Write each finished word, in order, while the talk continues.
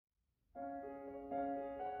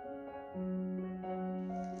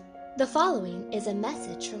The following is a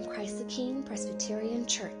message from Christ the King Presbyterian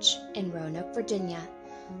Church in Roanoke, Virginia.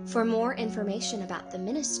 For more information about the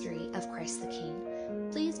ministry of Christ the King,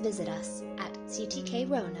 please visit us at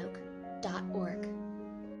ctkroanoke.org.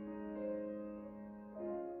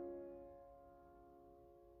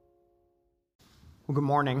 Well, good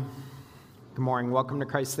morning. Good morning. Welcome to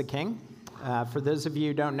Christ the King. For those of you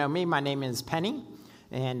who don't know me, my name is Penny,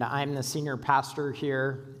 and I'm the senior pastor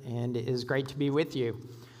here, and it is great to be with you.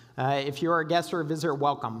 If you're a guest or a visitor,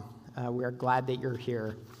 welcome. We are glad that you're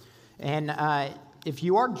here. And if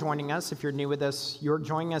you are joining us, if you're new with us, you're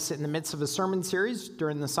joining us in the midst of a sermon series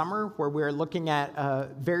during the summer where we're looking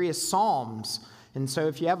at various Psalms. And so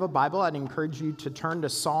if you have a Bible, I'd encourage you to turn to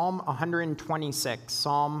Psalm 126,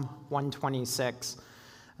 Psalm 126.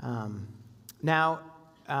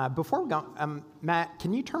 Before we go, Matt,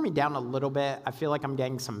 can you turn me down a little bit? I feel like I'm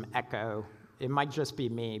getting some echo. It might just be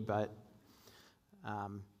me, but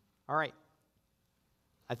all right.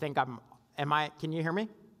 I think can you hear me?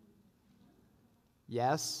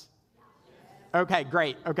 Yes? Okay,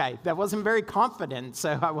 great. Okay, that wasn't very confident,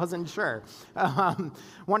 so I wasn't sure.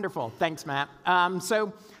 Wonderful. Thanks, Matt.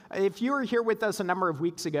 So if you were here with us a number of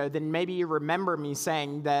weeks ago, then maybe you remember me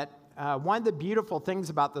saying that one of the beautiful things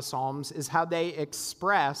about the Psalms is how they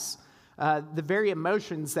express the very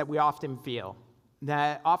emotions that we often feel.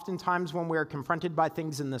 That oftentimes when we're confronted by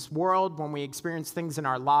things in this world, when we experience things in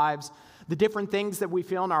our lives, the different things that we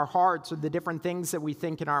feel in our hearts or the different things that we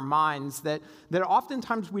think in our minds, that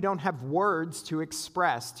oftentimes we don't have words to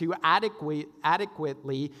express, to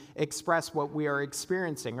adequately express what we are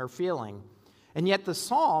experiencing or feeling. And yet the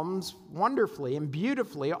Psalms wonderfully and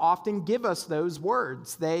beautifully often give us those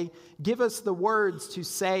words. They give us the words to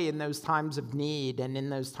say in those times of need and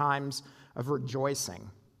in those times of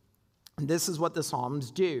rejoicing. And this is what the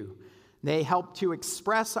Psalms do. They help to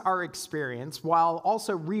express our experience while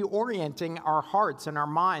also reorienting our hearts and our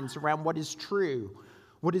minds around what is true,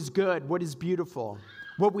 what is good, what is beautiful,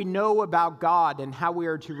 what we know about God and how we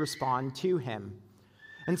are to respond to Him.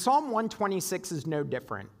 And Psalm 126 is no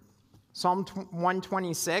different. Psalm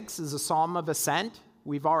 126 is a psalm of ascent.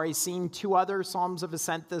 We've already seen two other psalms of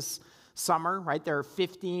ascent this summer, right? There are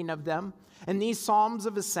 15 of them. And these psalms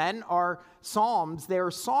of ascent are psalms, they are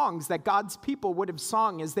songs that God's people would have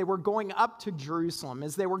sung as they were going up to Jerusalem,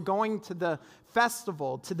 as they were going to the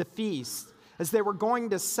festival, to the feast, as they were going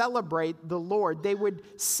to celebrate the Lord. They would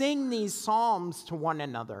sing these psalms to one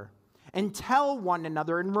another and tell one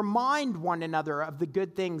another and remind one another of the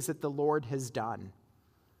good things that the Lord has done.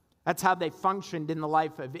 That's how they functioned in the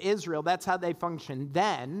life of Israel. That's how they functioned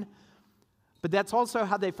then, but that's also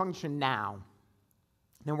how they function now.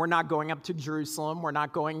 And we're not going up to Jerusalem. We're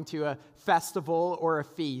not going to a festival or a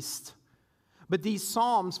feast. But these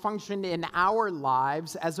psalms function in our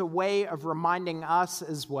lives as a way of reminding us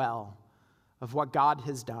as well of what God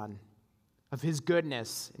has done, of His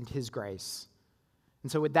goodness and His grace.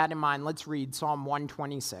 And so with that in mind, let's read Psalm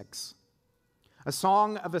 126. A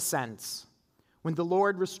song of ascents. When the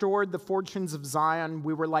Lord restored the fortunes of Zion,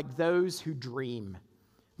 we were like those who dream.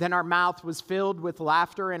 Then our mouth was filled with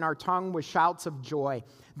laughter and our tongue with shouts of joy.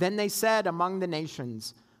 Then they said among the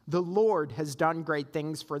nations, the Lord has done great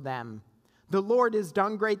things for them. The Lord has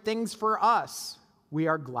done great things for us. We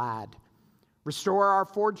are glad. Restore our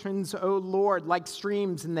fortunes, O Lord, like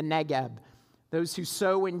streams in the Negeb. Those who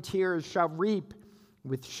sow in tears shall reap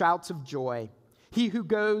with shouts of joy. He who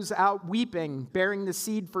goes out weeping, bearing the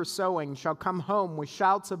seed for sowing, shall come home with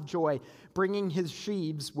shouts of joy, bringing his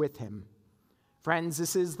sheaves with him. Friends,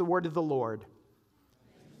 this is the word of the Lord.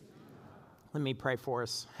 Let me pray for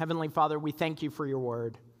us. Heavenly Father, we thank you for your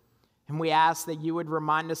word. And we ask that you would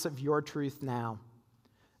remind us of your truth now.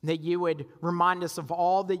 That you would remind us of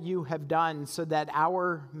all that you have done so that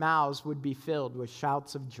our mouths would be filled with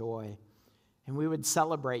shouts of joy. And we would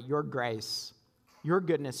celebrate your grace, your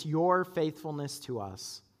goodness, your faithfulness to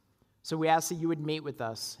us. So we ask that you would meet with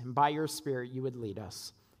us, and by your Spirit you would lead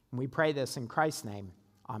us. And we pray this in Christ's name.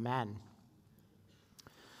 Amen.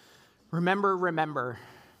 Remember, remember.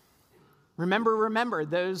 Remember, remember.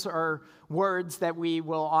 Those are words that we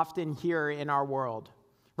will often hear in our world,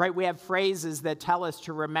 right? We have phrases that tell us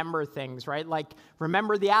to remember things, right? Like,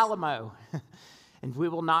 remember the Alamo, and we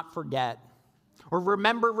will not forget. Or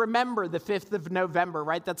remember, remember the 5th of November,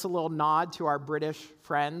 right? That's a little nod to our British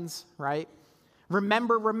friends, right?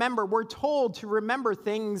 Remember, remember. We're told to remember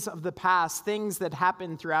things of the past, things that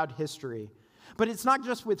happened throughout history. But it's not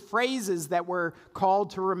just with phrases that we're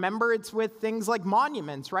called to remember. It's with things like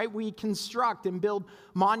monuments, right? We construct and build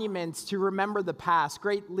monuments to remember the past,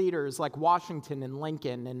 great leaders like Washington and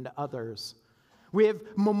Lincoln and others. We have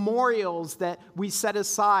memorials that we set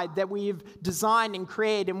aside, that we've designed and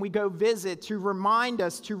created, and we go visit to remind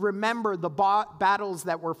us to remember the battles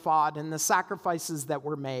that were fought and the sacrifices that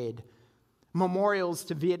were made. Memorials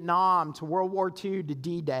to Vietnam, to World War II, to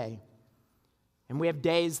D-Day. And we have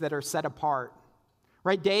days that are set apart,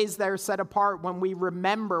 right? Days that are set apart when we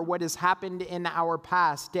remember what has happened in our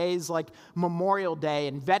past. Days like Memorial Day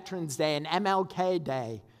and Veterans Day and MLK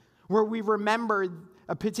Day, where we remember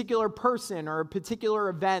a particular person or a particular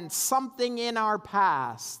event, something in our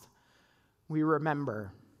past, we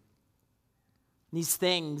remember. These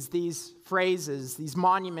things, these phrases, these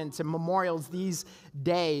monuments and memorials, these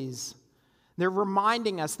days, they're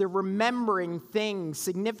reminding us, they're remembering things,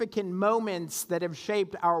 significant moments that have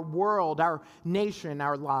shaped our world, our nation,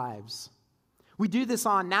 our lives. We do this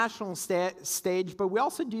on a national stage, but we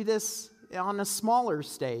also do this on a smaller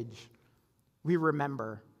stage. We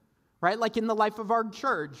remember. Right? Like in the life of our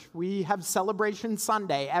church, we have Celebration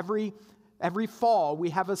Sunday. Every fall, we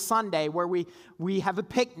have a Sunday where we have a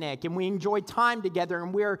picnic and we enjoy time together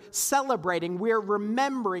and we're celebrating, we're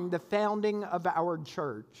remembering the founding of our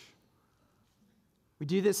church. We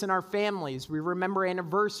do this in our families. We remember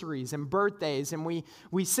anniversaries and birthdays, and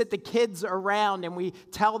we sit the kids around and we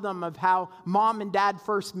tell them of how mom and dad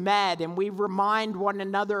first met, and we remind one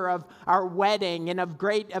another of our wedding and of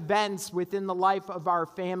great events within the life of our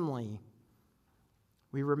family.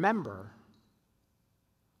 We remember.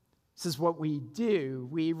 This is what we do.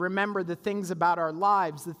 We remember the things about our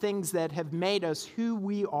lives, the things that have made us who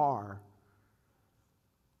we are.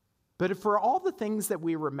 But for all the things that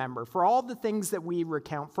we remember, for all the things that we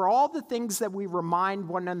recount, for all the things that we remind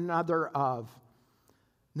one another of,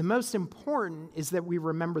 the most important is that we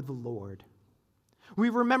remember the Lord. We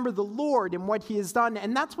remember the Lord and what he has done,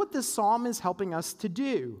 and that's what this psalm is helping us to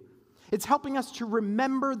do. It's helping us to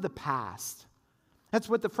remember the past. That's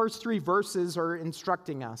what the first 3 verses are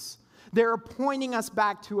instructing us. They're pointing us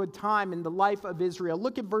back to a time in the life of Israel.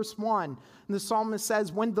 Look at verse 1. And the psalmist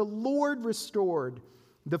says, "When the Lord restored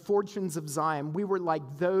the fortunes of Zion, we were like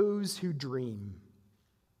those who dream."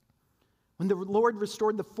 When the Lord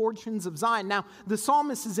restored the fortunes of Zion. Now, the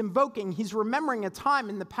psalmist is invoking, he's remembering a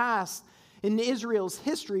time in the past in Israel's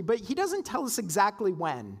history, but he doesn't tell us exactly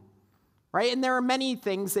when, right? And there are many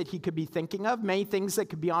things that he could be thinking of, many things that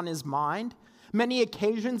could be on his mind, many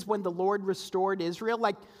occasions when the Lord restored Israel,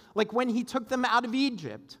 like when he took them out of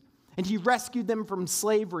Egypt and he rescued them from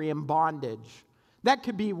slavery and bondage. That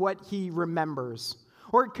could be what he remembers.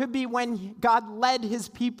 Or it could be when God led his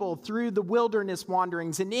people through the wilderness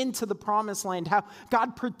wanderings and into the promised land, how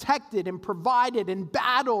God protected and provided and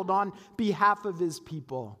battled on behalf of his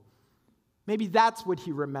people. Maybe that's what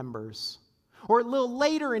he remembers. Or a little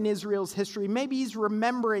later in Israel's history, maybe he's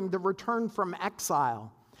remembering the return from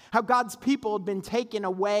exile, how God's people had been taken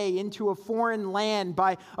away into a foreign land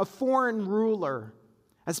by a foreign ruler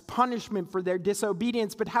as punishment for their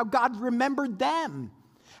disobedience, but how God remembered them.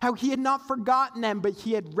 How he had not forgotten them, but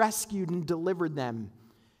he had rescued and delivered them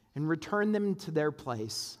and returned them to their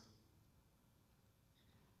place.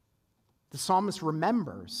 The psalmist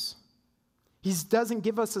remembers. He doesn't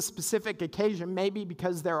give us a specific occasion, maybe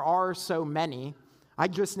because there are so many. I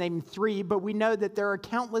just named 3, but we know that there are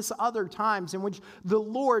countless other times in which the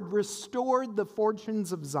Lord restored the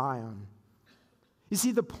fortunes of Zion. You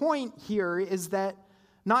see, the point here is that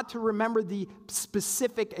not to remember the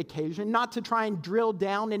specific occasion, not to try and drill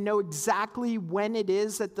down and know exactly when it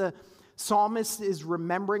is that the psalmist is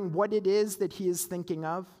remembering what it is that he is thinking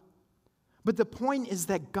of. But the point is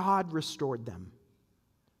that God restored them.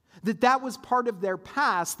 That was part of their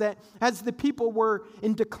past, that as the people were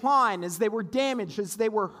in decline, as they were damaged, as they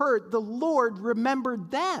were hurt, the Lord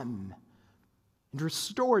remembered them and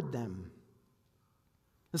restored them.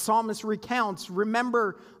 The psalmist recounts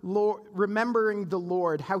remembering the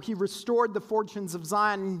Lord, how he restored the fortunes of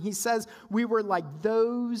Zion. And he says, we were like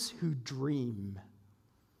those who dream.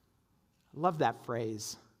 I love that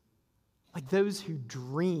phrase. Like those who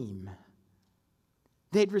dream.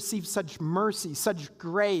 They'd received such mercy, such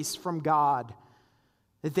grace from God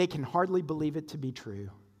that they can hardly believe it to be true.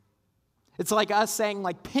 It's like us saying,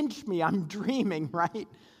 like, pinch me, I'm dreaming, right?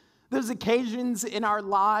 Those occasions in our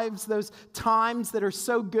lives, those times that are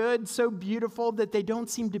so good, so beautiful, that they don't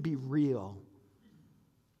seem to be real.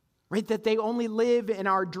 Right? That they only live in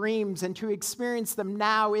our dreams, and to experience them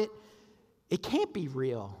now, it can't be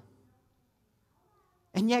real.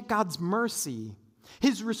 And yet God's mercy,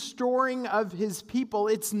 his restoring of his people,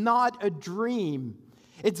 it's not a dream.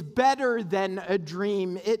 It's better than a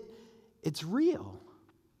dream. It's real.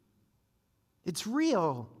 It's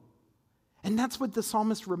real. And that's what the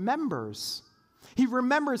psalmist remembers. He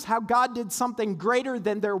remembers how God did something greater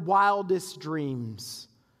than their wildest dreams.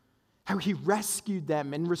 How he rescued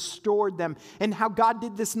them and restored them, and how God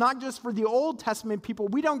did this not just for the Old Testament people.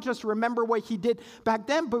 We don't just remember what he did back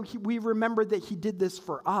then, but we remember that he did this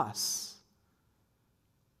for us.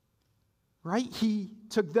 Right? He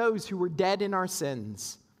took those who were dead in our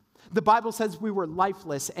sins. The Bible says we were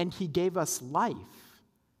lifeless, and he gave us life.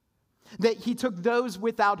 That he took those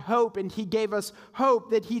without hope and he gave us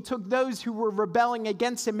hope. That he took those who were rebelling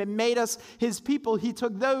against him and made us his people. He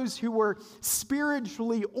took those who were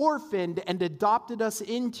spiritually orphaned and adopted us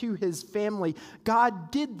into his family.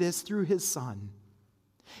 God did this through his Son.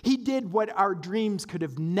 He did what our dreams could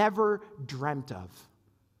have never dreamt of.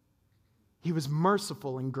 He was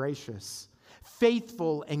merciful and gracious,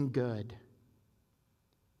 faithful and good.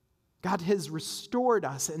 God has restored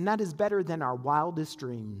us, and that is better than our wildest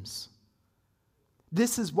dreams.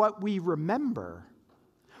 This is what we remember.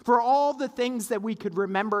 For all the things that we could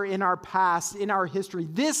remember in our past, in our history,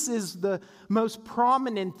 this is the most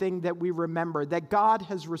prominent thing that we remember, that God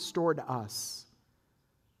has restored us.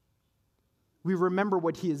 We remember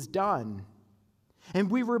what he has done. And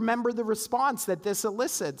we remember the response that this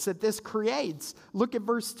elicits, that this creates. Look at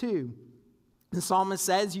verse 2. The psalmist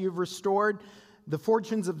says, "You've restored the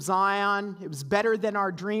fortunes of Zion. It was better than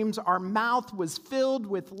our dreams. Our mouth was filled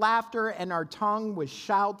with laughter and our tongue with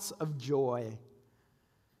shouts of joy."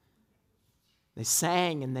 They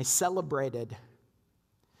sang and they celebrated.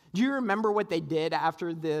 Do you remember what they did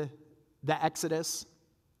after the Exodus?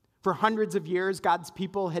 For hundreds of years, God's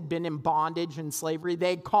people had been in bondage and slavery.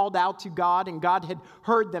 They had called out to God, and God had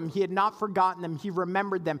heard them. He had not forgotten them. He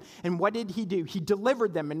remembered them. And what did he do? He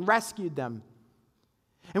delivered them and rescued them.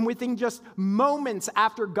 And within just moments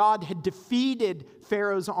after God had defeated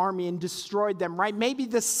Pharaoh's army and destroyed them, right? Maybe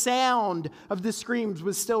the sound of the screams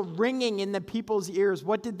was still ringing in the people's ears.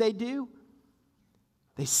 What did they do?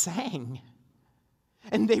 They sang.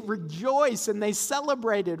 And they rejoiced and they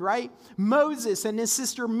celebrated, right? Moses and his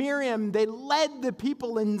sister Miriam, they led the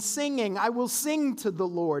people in singing, "I will sing to the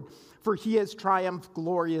Lord, for he has triumphed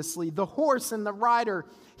gloriously. The horse and the rider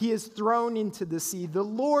he is thrown into the sea. The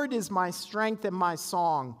Lord is my strength and my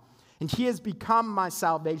song, and he has become my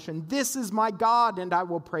salvation. This is my God, and I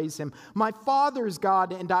will praise him. My father's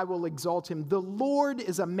God, and I will exalt him. The Lord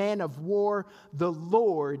is a man of war. The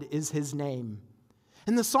Lord is his name."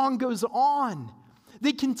 And the song goes on.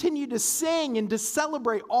 They continue to sing and to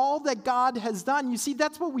celebrate all that God has done. You see,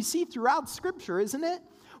 that's what we see throughout Scripture, isn't it?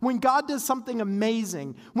 When God does something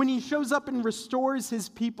amazing, when he shows up and restores his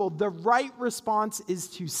people, the right response is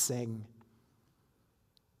to sing,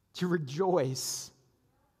 to rejoice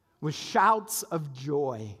with shouts of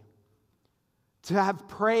joy, to have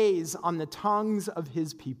praise on the tongues of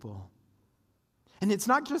his people. And it's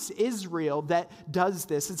not just Israel that does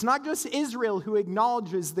this. It's not just Israel who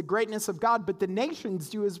acknowledges the greatness of God, but the nations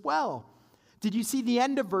do as well. Did you see the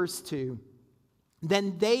end of verse 2?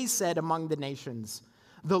 Then they said among the nations,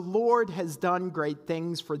 "The Lord has done great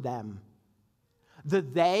things for them." The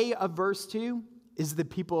 "they" of verse 2 is the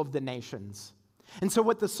people of the nations. And so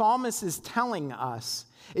what the psalmist is telling us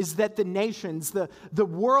is that the nations, the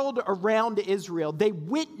world around Israel, they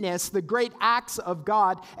witness the great acts of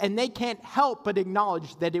God, and they can't help but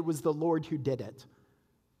acknowledge that it was the Lord who did it.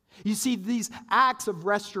 You see, these acts of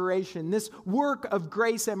restoration, this work of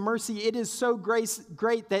grace and mercy, it is so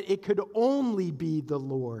great that it could only be the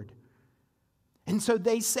Lord. And so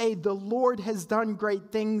they say the Lord has done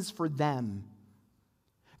great things for them.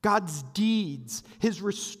 God's deeds, his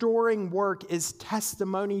restoring work is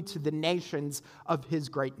testimony to the nations of his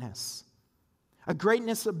greatness. A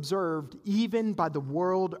greatness observed even by the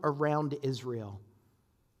world around Israel.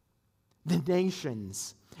 The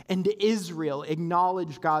nations and Israel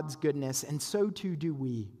acknowledge God's goodness, and so too do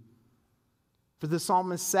we. For the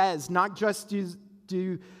psalmist says, not just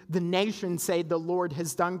do the nations say the Lord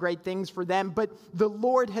has done great things for them, but the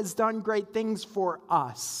Lord has done great things for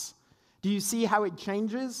us. Do you see how it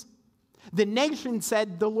changes? The nation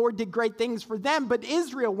said the Lord did great things for them, but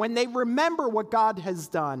Israel, when they remember what God has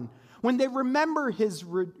done, when they remember his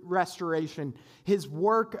restoration, his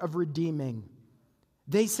work of redeeming,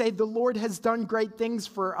 they say the Lord has done great things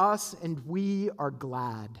for us and we are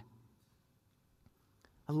glad.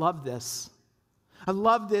 I love this. I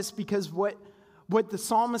love this because what the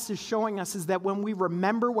psalmist is showing us is that when we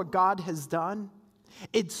remember what God has done,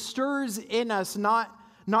 it stirs in us not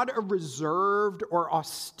a reserved or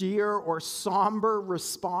austere or somber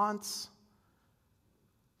response,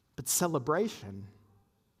 but celebration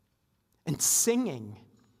and singing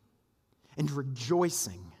and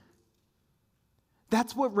rejoicing.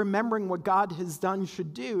 That's what remembering what God has done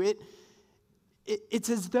should do. it's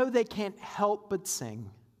as though they can't help but sing.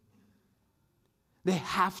 They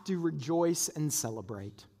have to rejoice and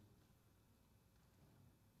celebrate.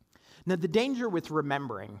 Now, the danger with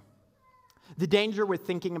remembering, the danger with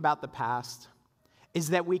thinking about the past, is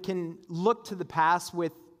that we can look to the past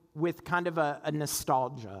with kind of a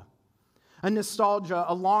nostalgia. A nostalgia,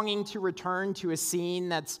 a longing to return to a scene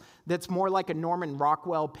that's more like a Norman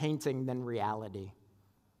Rockwell painting than reality.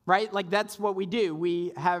 Right? Like that's what we do.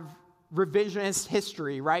 We have revisionist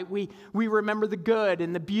history, right? We remember the good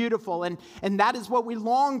and the beautiful, and that is what we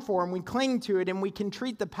long for, and we cling to it, and we can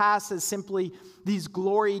treat the past as simply these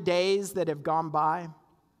glory days that have gone by.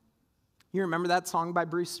 You remember that song by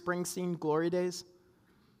Bruce Springsteen, Glory Days?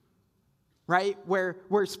 Right? Where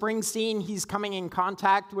Springsteen, he's coming in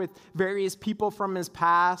contact with various people from his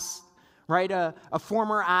past, right? A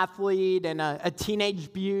former athlete and a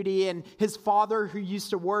teenage beauty and his father who used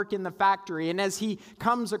to work in the factory. And as he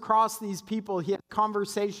comes across these people, he has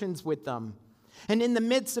conversations with them. And in the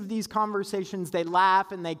midst of these conversations, they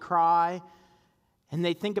laugh and they cry and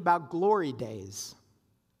they think about glory days.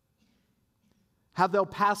 How they'll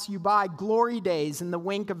pass you by, glory days in the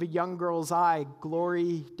wink of a young girl's eye,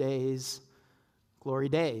 glory days, glory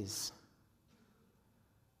days.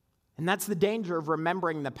 And that's the danger of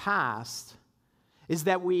remembering the past, is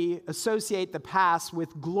that we associate the past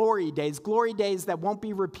with glory days that won't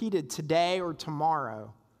be repeated today or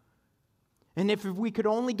tomorrow. And if we could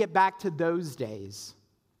only get back to those days,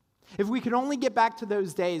 if we could only get back to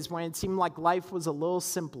those days when it seemed like life was a little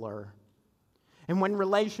simpler, and when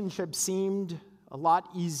relationships seemed a lot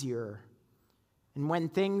easier, and when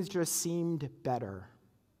things just seemed better.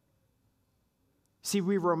 See,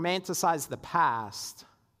 we romanticize the past.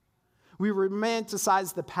 We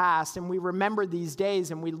romanticize the past, and we remember these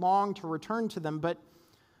days, and we long to return to them, but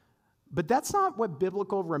that's not what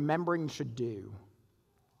biblical remembering should do.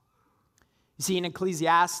 You see, in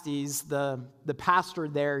Ecclesiastes, the pastor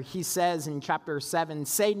there, he says in chapter 7,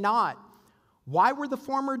 "Say not, why were the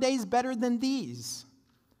former days better than these?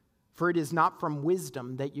 For it is not from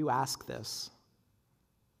wisdom that you ask this."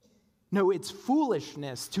 No, it's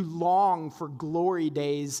foolishness to long for glory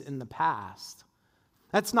days in the past.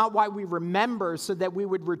 That's not why we remember, so that we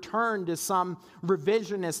would return to some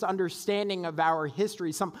revisionist understanding of our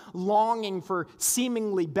history, some longing for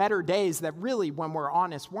seemingly better days that really, when we're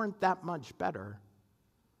honest, weren't that much better.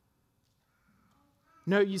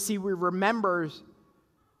 No, you see, we remember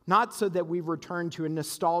not so that we return to a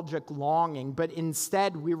nostalgic longing, but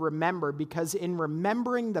instead we remember because in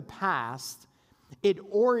remembering the past, it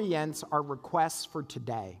orients our requests for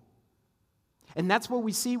today. And that's what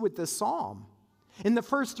we see with this psalm. In the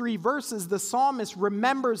first 3 verses, the psalmist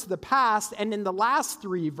remembers the past, and in the last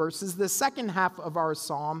 3 verses, the second half of our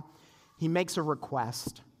psalm, he makes a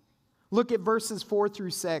request. Look at verses 4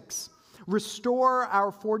 through 6. "Restore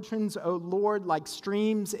our fortunes, O Lord, like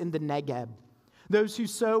streams in the Negeb. Those who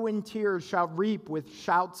sow in tears shall reap with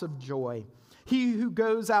shouts of joy. He who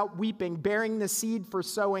goes out weeping, bearing the seed for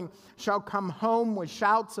sowing, shall come home with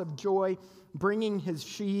shouts of joy, bringing his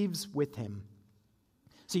sheaves with him."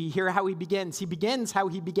 So you hear how he begins. He begins how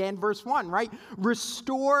he began verse 1, right?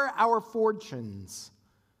 Restore our fortunes.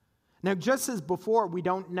 Now, just as before, we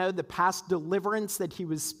don't know the past deliverance that he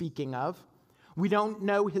was speaking of. We don't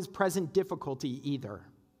know his present difficulty either,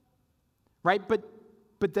 right? But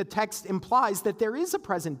the text implies that there is a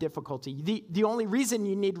present difficulty. The only reason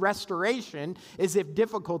you need restoration is if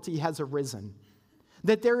difficulty has arisen.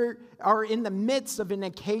 That there are in the midst of an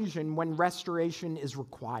occasion when restoration is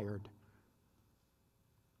required.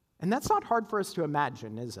 And that's not hard for us to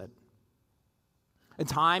imagine, is it? A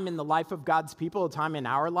time in the life of God's people, a time in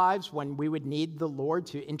our lives when we would need the Lord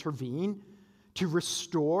to intervene, to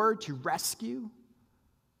restore, to rescue.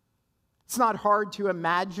 It's not hard to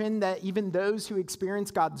imagine that even those who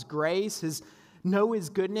experience God's grace, know his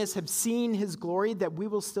goodness, have seen his glory, that we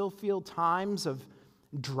will still feel times of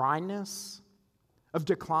dryness, of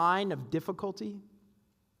decline, of difficulty.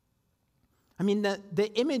 I mean,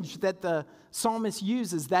 the image that the psalmist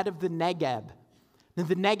uses, that of the Negeb. Now,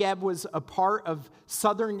 the Negeb was a part of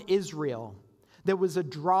southern Israel that was a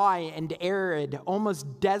dry and arid,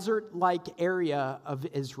 almost desert-like area of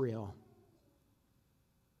Israel.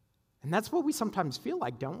 And that's what we sometimes feel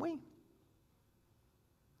like, don't we? I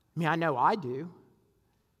mean, I know I do.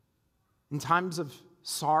 In times of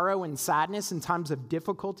sorrow and sadness, in times of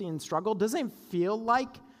difficulty and struggle, doesn't it feel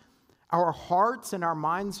like our hearts and our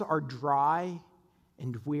minds are dry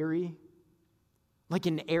and weary, like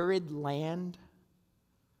an arid land?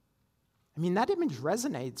 I mean, that image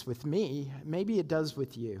resonates with me. Maybe it does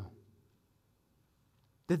with you.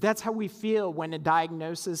 That's how we feel when a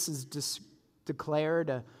diagnosis is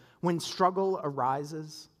declared, when struggle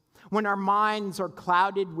arises, when our minds are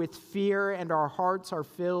clouded with fear and our hearts are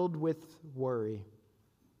filled with worry?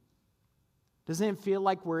 Doesn't it feel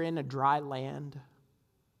like we're in a dry land?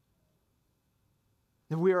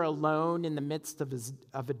 That we are alone in the midst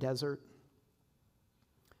of a desert?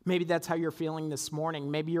 Maybe that's how you're feeling this morning.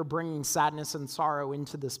 Maybe you're bringing sadness and sorrow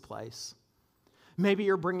into this place. Maybe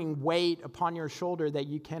you're bringing weight upon your shoulder that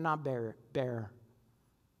you cannot bear.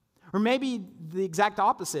 Or maybe the exact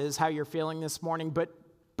opposite is how you're feeling this morning, but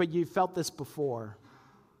you felt this before.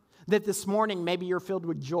 That this morning maybe you're filled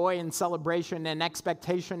with joy and celebration and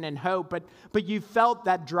expectation and hope, but you felt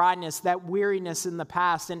that dryness, that weariness in the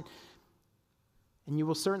past, and you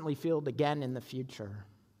will certainly feel it again in the future.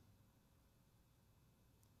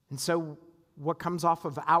 And so what comes off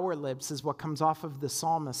of our lips is what comes off of the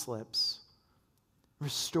psalmist's lips.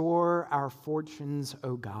 Restore our fortunes,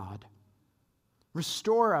 O God.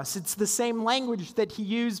 Restore us. It's the same language that he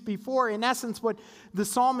used before. In essence, what the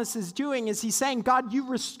psalmist is doing is he's saying, God, you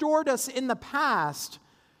restored us in the past.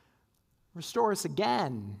 Restore us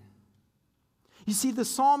again. You see, the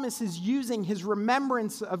psalmist is using his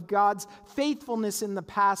remembrance of God's faithfulness in the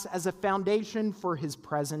past as a foundation for his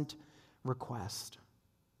present request.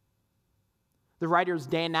 The writers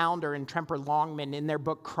Dan Allender and Tremper Longman, in their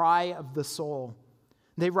book Cry of the Soul,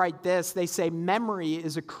 they write this. They say, memory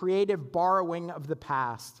is a creative borrowing of the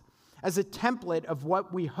past as a template of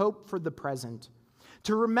what we hope for the present.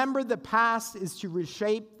 To remember the past is to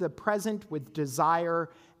reshape the present with desire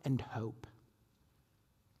and hope.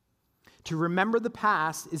 To remember the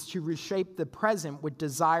past is to reshape the present with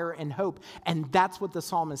desire and hope. And that's what the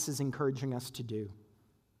psalmist is encouraging us to do.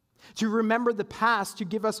 To remember the past, to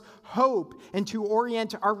give us hope, and to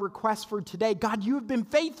orient our requests for today. God, you have been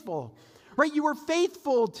faithful, right? You were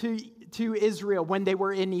faithful to Israel when they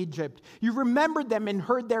were in Egypt. You remembered them and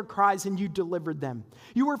heard their cries, and you delivered them.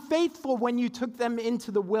 You were faithful when you took them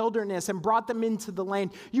into the wilderness and brought them into the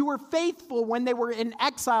land. You were faithful when they were in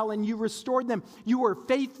exile, and you restored them. You were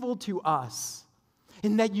faithful to us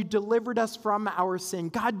in that you delivered us from our sin.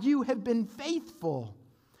 God, you have been faithful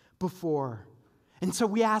before. And so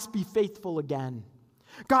we ask, be faithful again.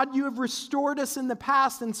 God, you have restored us in the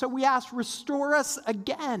past, and so we ask, restore us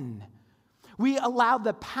again. We allow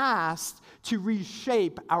the past to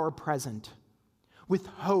reshape our present with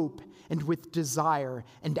hope and with desire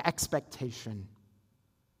and expectation.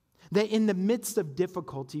 That in the midst of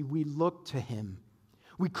difficulty, we look to him.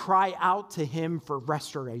 We cry out to him for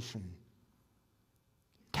restoration.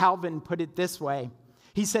 Calvin put it this way.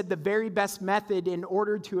 He said, the very best method in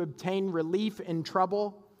order to obtain relief in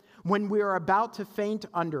trouble when we are about to faint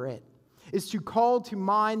under it is to call to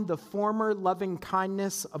mind the former loving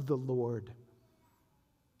kindness of the Lord.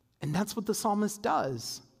 And that's what the psalmist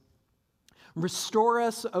does. Restore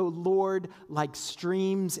us, O Lord, like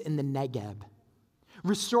streams in the Negeb.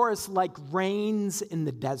 Restore us like rains in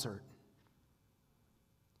the desert.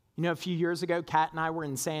 You know, a few years ago, Kat and I were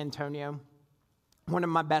in San Antonio. One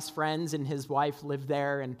of my best friends and his wife lived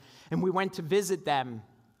there, and we went to visit them.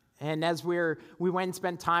 And as we went and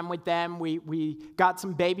spent time with them, we got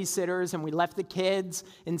some babysitters, and we left the kids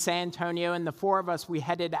in San Antonio, and the four of us, we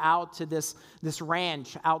headed out to this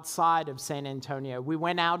ranch outside of San Antonio. We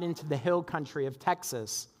went out into the hill country of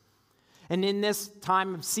Texas. And in this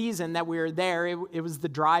time of season that we were there, it was the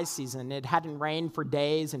dry season. It hadn't rained for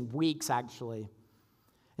days and weeks, actually.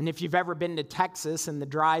 And if you've ever been to Texas in the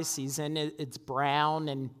dry season, it's brown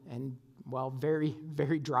and well, very,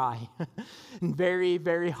 very dry and very,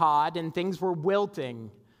 very hot, and things were wilting.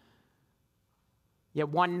 Yet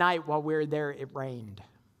one night while we were there, it rained.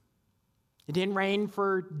 It didn't rain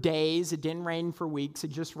for days. It didn't rain for weeks.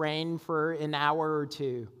 It just rained for an hour or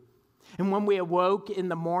two. And when we awoke in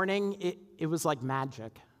the morning, it was like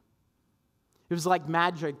magic. It was like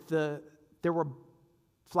magic. There were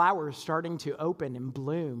flowers starting to open and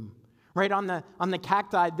bloom. Right on the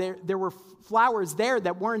cacti, there were flowers there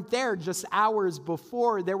that weren't there just hours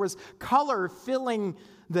before. There was color filling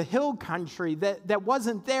the hill country that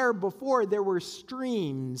wasn't there before. There were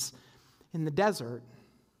streams in the desert.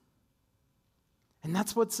 And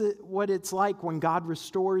that's what it's like when God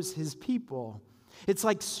restores his people. It's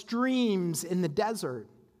like streams in the desert.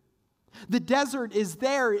 The desert is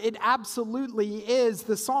there. It absolutely is.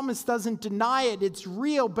 The psalmist doesn't deny it. It's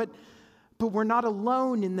real, but we're not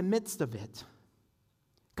alone in the midst of it.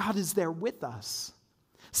 God is there with us.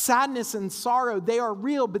 Sadness and sorrow, they are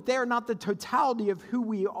real, but they are not the totality of who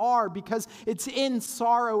we are, because it's in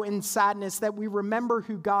sorrow and sadness that we remember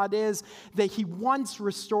who God is, that he once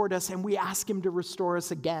restored us, and we ask him to restore us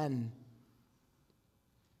again.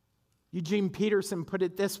 Eugene Peterson put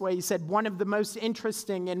it this way. He said, one of the most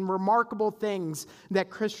interesting and remarkable things that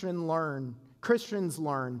Christians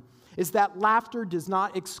learn is that laughter does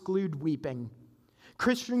not exclude weeping.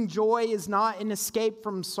 Christian joy is not an escape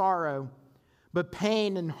from sorrow, but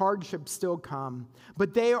pain and hardship still come.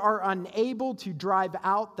 But they are unable to drive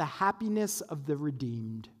out the happiness of the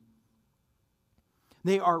redeemed.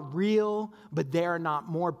 They are real, but they are not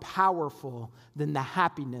more powerful than the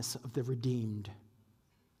happiness of the redeemed.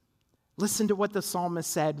 Listen to what the psalmist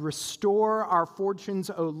said. Restore our fortunes,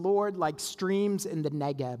 O Lord, like streams in the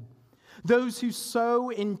Negeb. Those who sow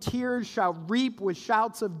in tears shall reap with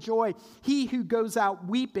shouts of joy. He who goes out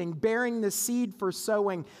weeping, bearing the seed for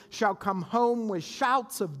sowing, shall come home with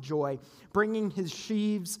shouts of joy, bringing his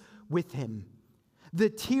sheaves with him. The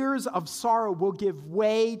tears of sorrow will give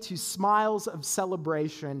way to smiles of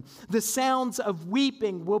celebration. The sounds of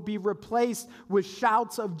weeping will be replaced with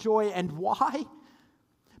shouts of joy. And why?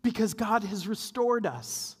 Because God has restored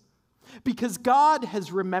us. Because God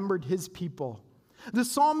has remembered his people. The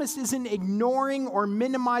psalmist isn't ignoring or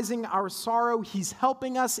minimizing our sorrow. He's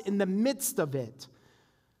helping us in the midst of it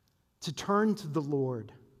to turn to the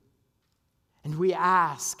Lord. And we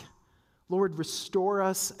ask, Lord, restore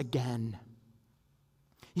us again.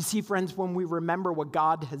 You see, friends, when we remember what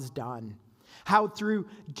God has done, how through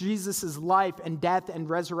Jesus' life and death and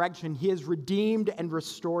resurrection, he has redeemed and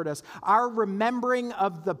restored us, our remembering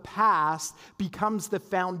of the past becomes the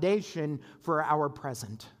foundation for our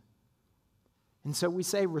present. And so we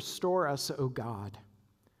say, restore us, O God.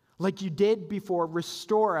 Like you did before,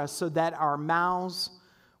 restore us so that our mouths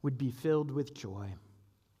would be filled with joy.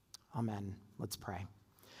 Amen. Let's pray.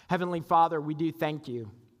 Heavenly Father, we do thank you.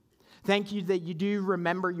 Thank you that you do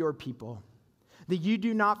remember your people, that you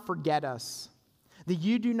do not forget us, that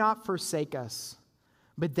you do not forsake us,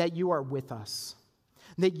 but that you are with us,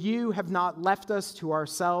 that you have not left us to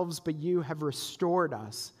ourselves, but you have restored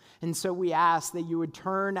us. And so we ask that you would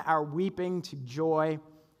turn our weeping to joy,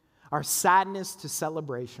 our sadness to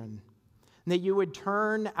celebration, and that you would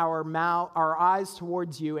turn our eyes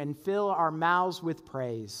towards you and fill our mouths with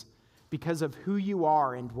praise because of who you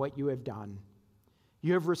are and what you have done.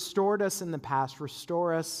 You have restored us in the past.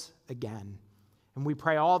 Restore us again. And we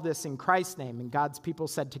pray all this in Christ's name. And God's people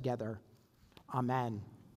said together, Amen.